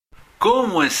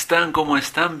¿Cómo están? ¿Cómo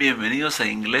están? Bienvenidos a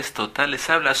Inglés Total. Les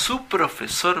habla su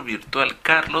profesor virtual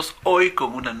Carlos, hoy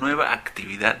con una nueva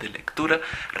actividad de lectura.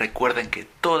 Recuerden que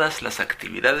todas las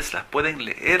actividades las pueden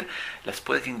leer, las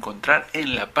pueden encontrar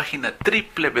en la página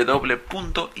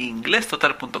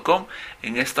www.inglestotal.com.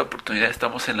 En esta oportunidad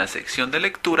estamos en la sección de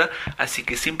lectura, así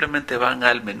que simplemente van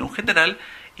al menú general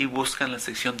y buscan la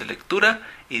sección de lectura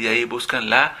y de ahí buscan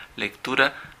la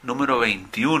lectura número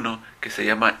 21 que se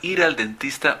llama Ir al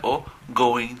dentista o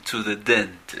Going to the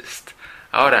Dentist.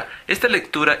 Ahora, esta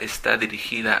lectura está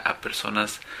dirigida a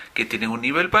personas que tienen un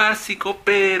nivel básico,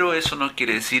 pero eso no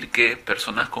quiere decir que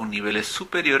personas con niveles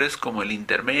superiores como el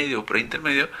intermedio o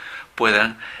preintermedio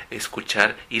puedan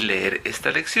escuchar y leer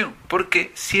esta lección,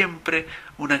 porque siempre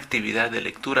una actividad de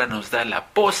lectura nos da la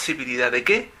posibilidad de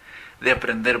 ¿qué? De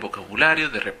aprender vocabulario,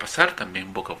 de repasar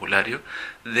también vocabulario,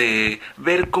 de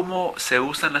ver cómo se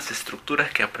usan las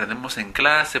estructuras que aprendemos en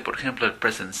clase, por ejemplo el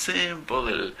present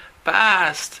simple, el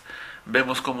past,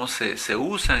 vemos cómo se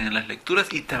usan en las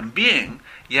lecturas y también,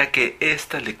 ya que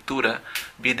esta lectura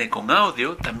viene con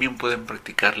audio, también pueden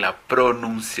practicar la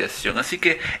pronunciación. Así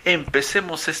que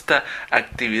empecemos esta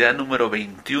actividad número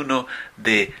 21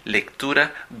 de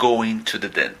lectura, Going to the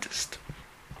Dentist.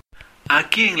 ¿A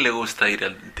quién le gusta ir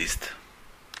al dentista?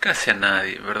 Casi a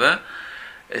nadie, ¿verdad?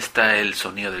 Está el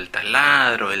sonido del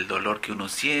taladro, el dolor que uno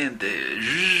siente,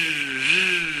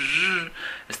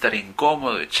 estar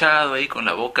incómodo, echado ahí con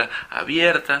la boca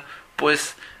abierta,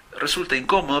 pues resulta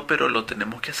incómodo, pero lo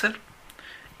tenemos que hacer.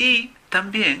 Y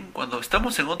también cuando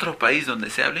estamos en otro país donde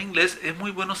se habla inglés, es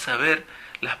muy bueno saber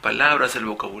las palabras, el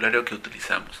vocabulario que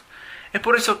utilizamos. Es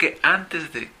por eso que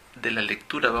antes de la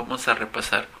lectura vamos a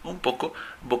repasar un poco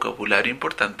vocabulario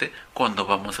importante cuando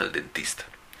vamos al dentista.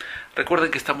 Recuerden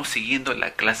que estamos siguiendo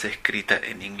la clase escrita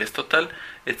en Inglés Total.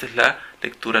 Esta es la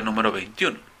lectura número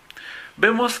 21.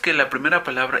 Vemos que la primera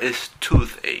palabra es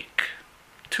toothache.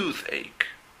 Toothache,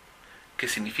 que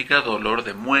significa dolor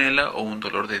de muela o un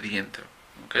dolor de diente.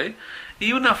 ¿Okay?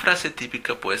 Y una frase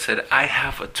típica puede ser I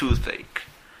have a toothache.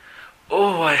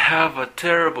 Oh, I have a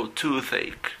terrible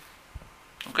toothache.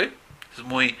 ¿Okay?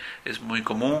 Es muy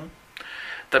común.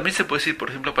 También se puede decir, por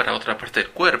ejemplo, para otra parte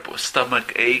del cuerpo. Stomach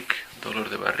ache, dolor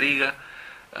de barriga.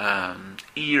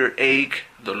 Ear ache,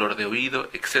 dolor de oído,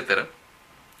 etc.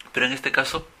 Pero en este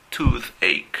caso,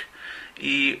 toothache.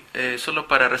 Y solo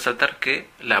para resaltar que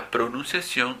la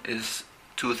pronunciación es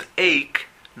toothache,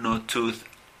 no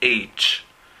tooth-h.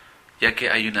 Ya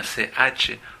que hay una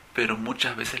CH, pero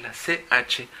muchas veces la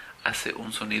CH hace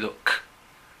un sonido K,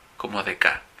 como de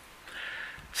K.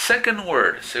 Second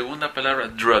word, segunda palabra,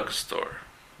 drugstore.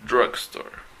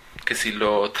 Drugstore, que si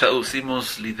lo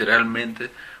traducimos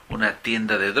literalmente, una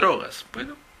tienda de drogas.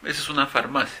 Bueno, esa es una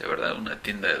farmacia, ¿verdad? Una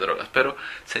tienda de drogas, pero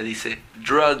se dice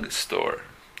drugstore.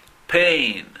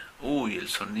 Pain, el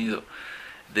sonido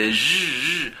de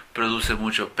zzz produce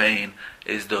mucho pain,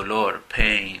 es dolor,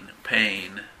 pain.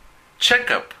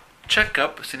 Checkup,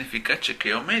 checkup significa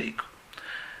chequeo médico.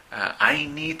 I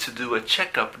need to do a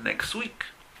checkup next week.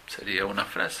 Sería una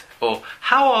frase. O,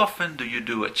 how often do you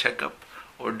do a checkup?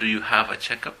 Or do you have a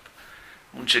checkup?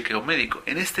 Un chequeo médico.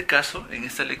 En este caso, en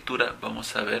esta lectura,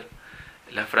 vamos a ver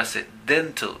la frase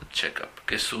dental checkup,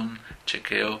 que es un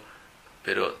chequeo,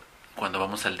 pero cuando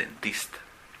vamos al dentista.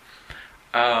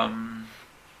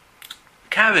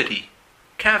 Cavity.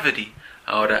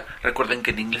 Ahora, recuerden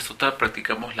que en Inglés Total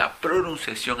practicamos la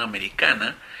pronunciación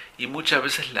americana y muchas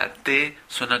veces la T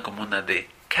suena como una D.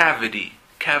 Cavity.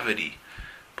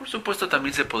 Por supuesto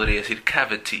también se podría decir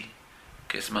cavity,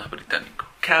 que es más británico.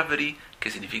 Cavity,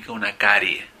 que significa una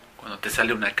carie. Cuando te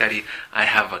sale una carie, I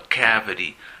have a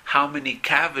cavity. How many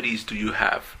cavities do you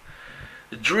have?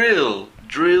 Drill,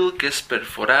 que es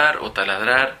perforar o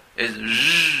taladrar, es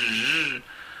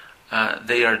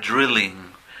they are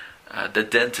drilling. The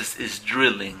dentist is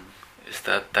drilling.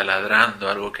 Está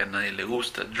taladrando algo que a nadie le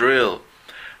gusta. Drill.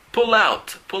 Pull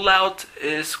out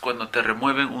es cuando te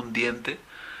remueven un diente.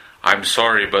 I'm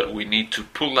sorry, but we need to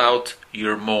pull out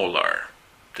your molar.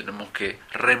 Tenemos que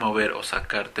remover o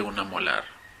sacarte una molar.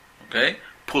 ¿Ok?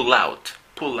 Pull out.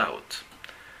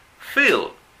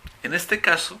 Fill. En este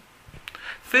caso,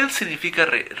 fill significa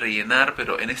rellenar,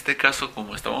 pero en este caso,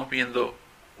 como estamos viendo,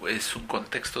 es un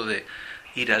contexto de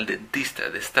ir al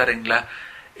dentista, de estar en la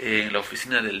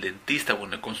oficina del dentista o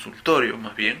en el consultorio,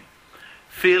 más bien.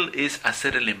 Fill es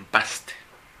hacer el empaste.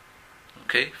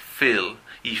 ¿Ok? Fill.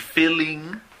 Y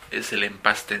filling es el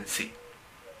empaste en sí.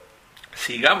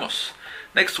 Sigamos.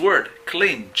 Next word,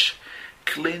 clinch.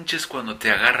 Clinch es cuando te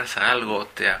agarras a algo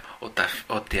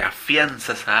o te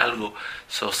afianzas a algo.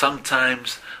 So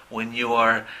sometimes when you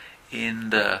are in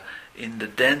the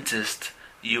dentist,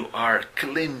 You are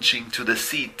clinching to the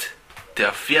seat. Te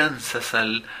afianzas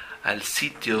al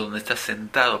sitio donde estás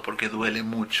sentado porque duele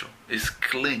mucho. Es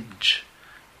clinch.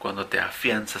 Cuando te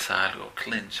afianzas a algo.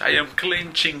 Clinch. I am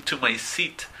clinching to my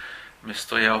seat. Me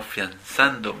estoy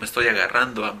afianzando, me estoy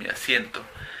agarrando a mi asiento.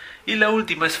 Y la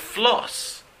última es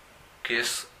floss, que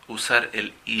es usar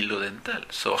el hilo dental.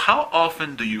 So, how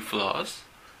often do you floss?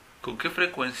 ¿Con qué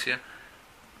frecuencia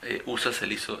usas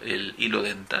el hilo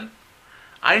dental?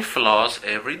 I floss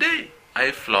every day.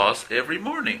 I floss every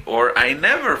morning. Or I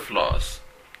never floss.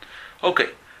 Ok,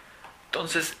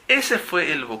 entonces ese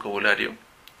fue el vocabulario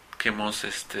que hemos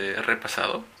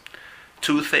repasado.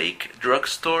 Toothache,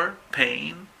 drugstore,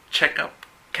 pain, checkup,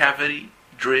 cavity,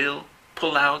 drill,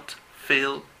 pull out,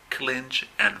 fill, clinch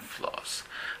and floss.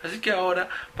 Así que ahora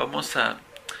vamos a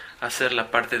hacer la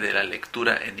parte de la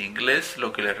lectura en inglés.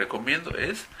 Lo que les recomiendo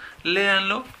es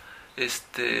léanlo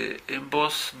en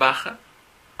voz baja,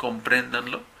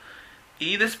 compréndanlo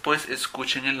y después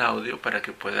escuchen el audio para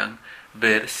que puedan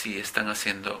ver si están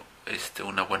haciendo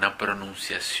una buena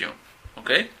pronunciación.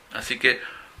 ¿Ok? Así que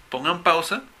pongan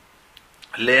pausa,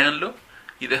 léanlo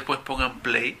y después pongan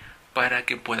play para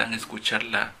que puedan escuchar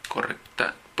la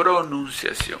correcta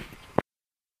pronunciación.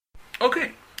 Ok,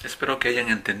 espero que hayan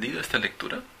entendido esta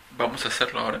lectura. Vamos a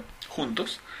hacerlo ahora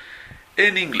juntos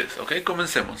en inglés. Ok,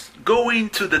 comencemos. Going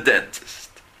to the dentist.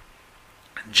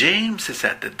 James is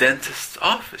at the dentist's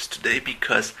office today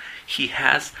because he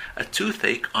has a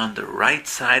toothache on the right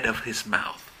side of his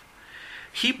mouth.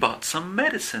 He bought some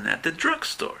medicine at the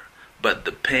drugstore, but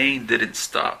the pain didn't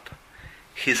stop.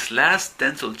 His last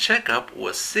dental checkup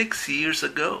was 6 years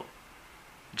ago.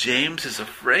 James is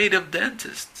afraid of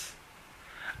dentists.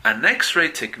 An X-ray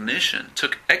technician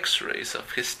took X-rays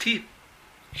of his teeth.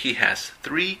 He has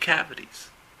 3 cavities.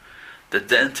 The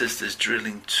dentist is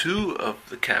drilling 2 of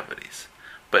the cavities,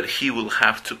 but he will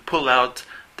have to pull out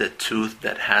the tooth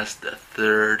that has the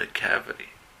 3rd cavity.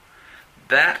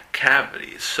 That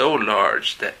cavity is so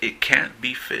large that it can't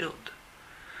be filled.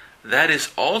 That is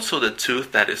also the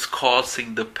tooth that is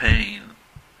causing the pain.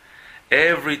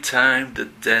 Every time the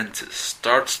dentist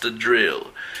starts the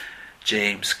drill,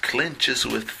 James clinches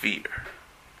with fear.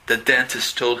 The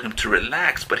dentist told him to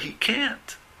relax, but he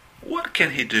can't. What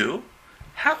can he do?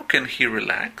 How can he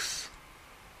relax?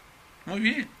 Muy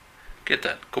bien. ¿Qué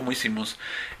tal? ¿Cómo hicimos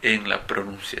en la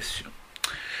pronunciación?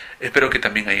 Espero que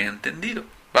también hayan entendido.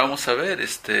 Vamos a ver,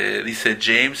 dice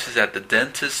James is at the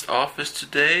dentist's office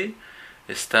today.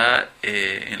 Está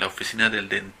en la oficina del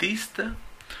dentista.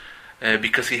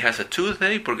 Because he has a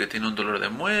toothache, porque tiene un dolor de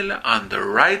muela. On the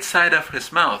right side of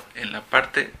his mouth, en la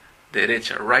parte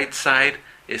derecha. Right side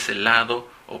es el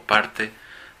lado o parte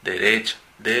derecha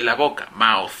de la boca.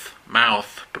 Mouth,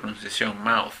 pronunciación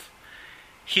mouth.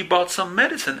 He bought some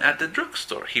medicine at the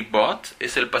drugstore. He bought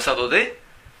es el pasado de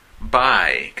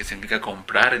buy, que significa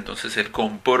comprar. Entonces él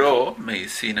compró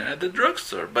medicina at the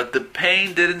drugstore. But the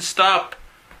pain didn't stop.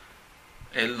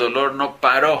 El dolor no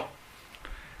paró.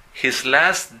 His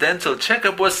last dental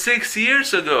checkup was 6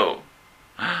 years ago.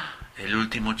 El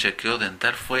último chequeo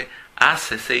dental fue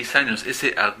hace 6 años.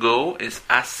 Ese ago es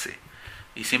hace.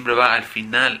 Y siempre va al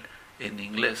final en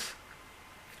inglés.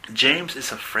 James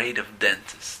is afraid of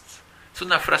dentists. Es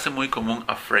una frase muy común,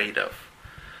 afraid of.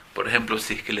 Por ejemplo,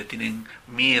 si es que le tienen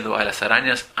miedo a las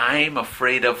arañas, I'm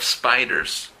afraid of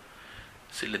spiders.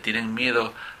 Si le tienen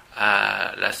miedo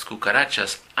a las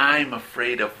cucarachas, I'm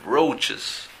afraid of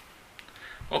roaches.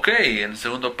 Ok, en el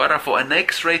segundo párrafo, an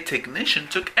X-ray technician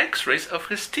took X-rays of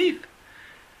his teeth.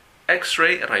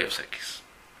 X-ray, rayos X.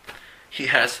 He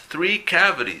has 3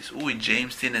 cavities. Uy,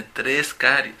 James tiene 3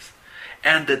 caries.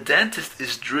 And the dentist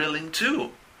is drilling 2.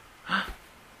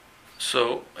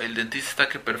 So, el dentista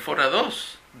que perfora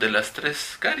 2 de las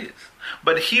 3 caries.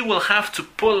 But he will have to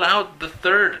pull out the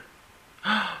 3rd.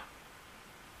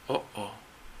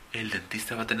 El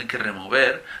dentista va a tener que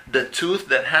remover the tooth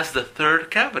that has the 3rd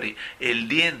cavity. El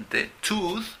diente,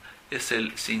 tooth, es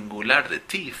el singular de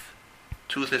teeth.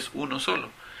 Tooth es uno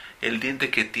solo. El diente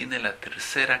que tiene la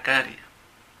 3ª carie.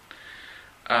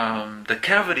 The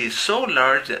cavity is so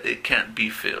large that it can't be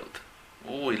filled.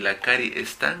 Uy, la carie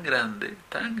es tan grande,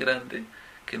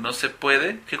 que no se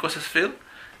puede. ¿Qué cosa es fill?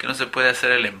 Que no se puede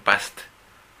hacer el empaste.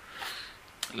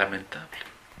 Lamentable.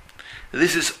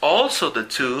 This is also the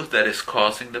tooth that is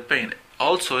causing the pain.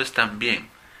 Also es también.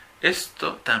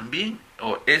 Esto también,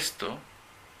 o esto,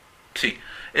 sí,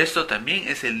 esto también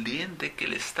es el diente que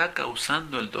le está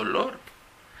causando el dolor.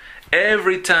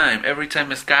 Every time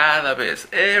es cada vez.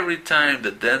 Every time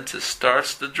the dentist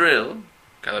starts the drill,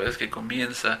 cada vez que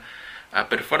comienza a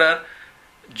perforar,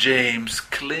 James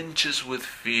clinches with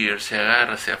fear, se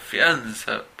agarra, se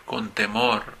afianza con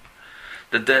temor.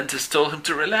 The dentist told him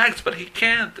to relax, but he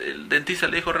can't. El dentista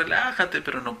le dijo, relájate,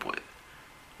 pero no puede.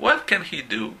 What can he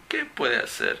do? ¿Qué puede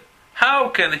hacer?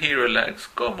 How can he relax?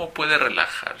 ¿Cómo puede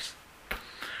relajarse?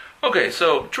 Ok,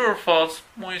 so, true or false,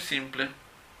 muy simple.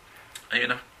 Hay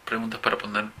unas preguntas para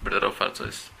poner verdadero o falso.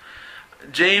 Es,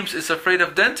 James is afraid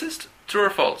of dentists? True or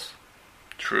false?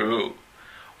 True.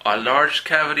 A large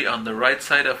cavity on the right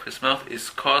side of his mouth is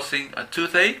causing a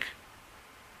toothache?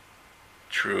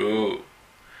 True.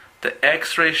 The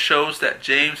x-ray shows that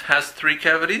James has 3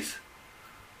 cavities?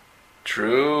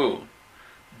 True.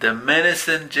 The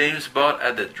medicine James bought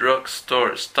at the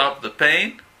drugstore stopped the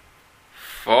pain?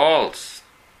 False.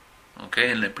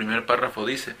 Okay, en el primer párrafo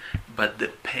dice, but the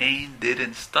pain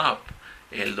didn't stop.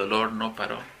 El dolor no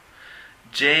paró.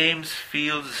 James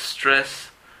feels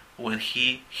stress when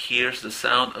he hears the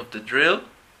sound of the drill?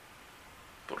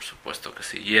 Por supuesto que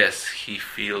sí. Yes, he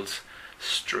feels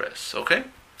stress. Okay?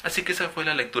 Así que esa fue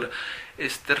la lectura.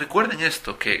 Recuerden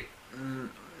esto, que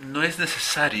no es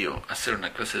necesario hacer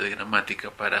una clase de gramática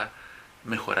para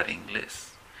mejorar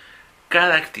inglés.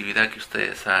 Cada actividad que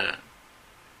ustedes hagan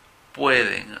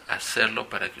pueden hacerlo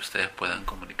para que ustedes puedan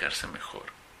comunicarse mejor,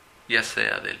 ya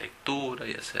sea de lectura,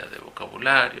 ya sea de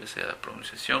vocabulario, ya sea de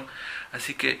pronunciación.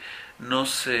 Así que no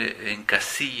se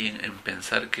encasillen en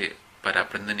pensar que para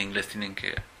aprender inglés tienen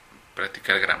que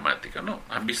practicar gramática. No,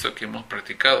 han visto que hemos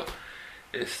practicado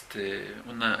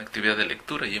una actividad de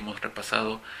lectura y hemos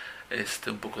repasado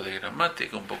un poco de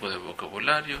gramática, un poco de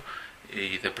vocabulario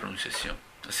y de pronunciación.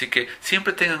 Así que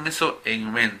siempre tengan eso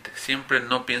en mente. Siempre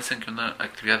no piensen que una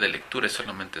actividad de lectura es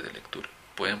solamente de lectura.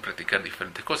 Pueden practicar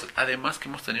diferentes cosas. Además que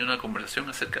hemos tenido una conversación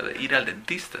acerca de ir al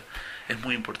dentista. Es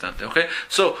muy importante, ¿ok?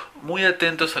 So, muy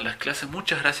atentos a las clases.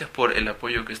 Muchas gracias por el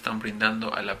apoyo que están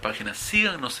brindando a la página.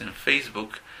 Síganos en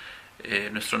Facebook.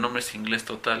 Nuestro nombre es Inglés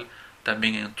Total.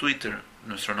 También en Twitter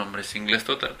nuestro nombre es Inglés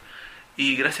Total.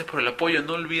 Y gracias por el apoyo.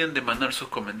 No olviden de mandar sus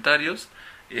comentarios.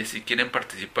 Si quieren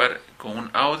participar con un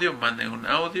audio, manden un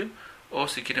audio. O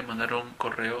si quieren mandar un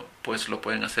correo, pues lo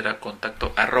pueden hacer a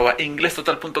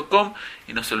contacto@inglestotal.com.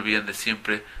 Y no se olviden de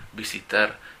siempre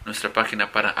visitar nuestra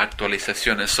página para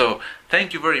actualizaciones. So,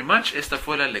 thank you very much. Esta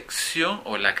fue la lección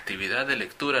o la actividad de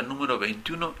lectura número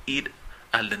 21, ir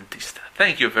al dentista.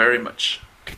 Thank you very much.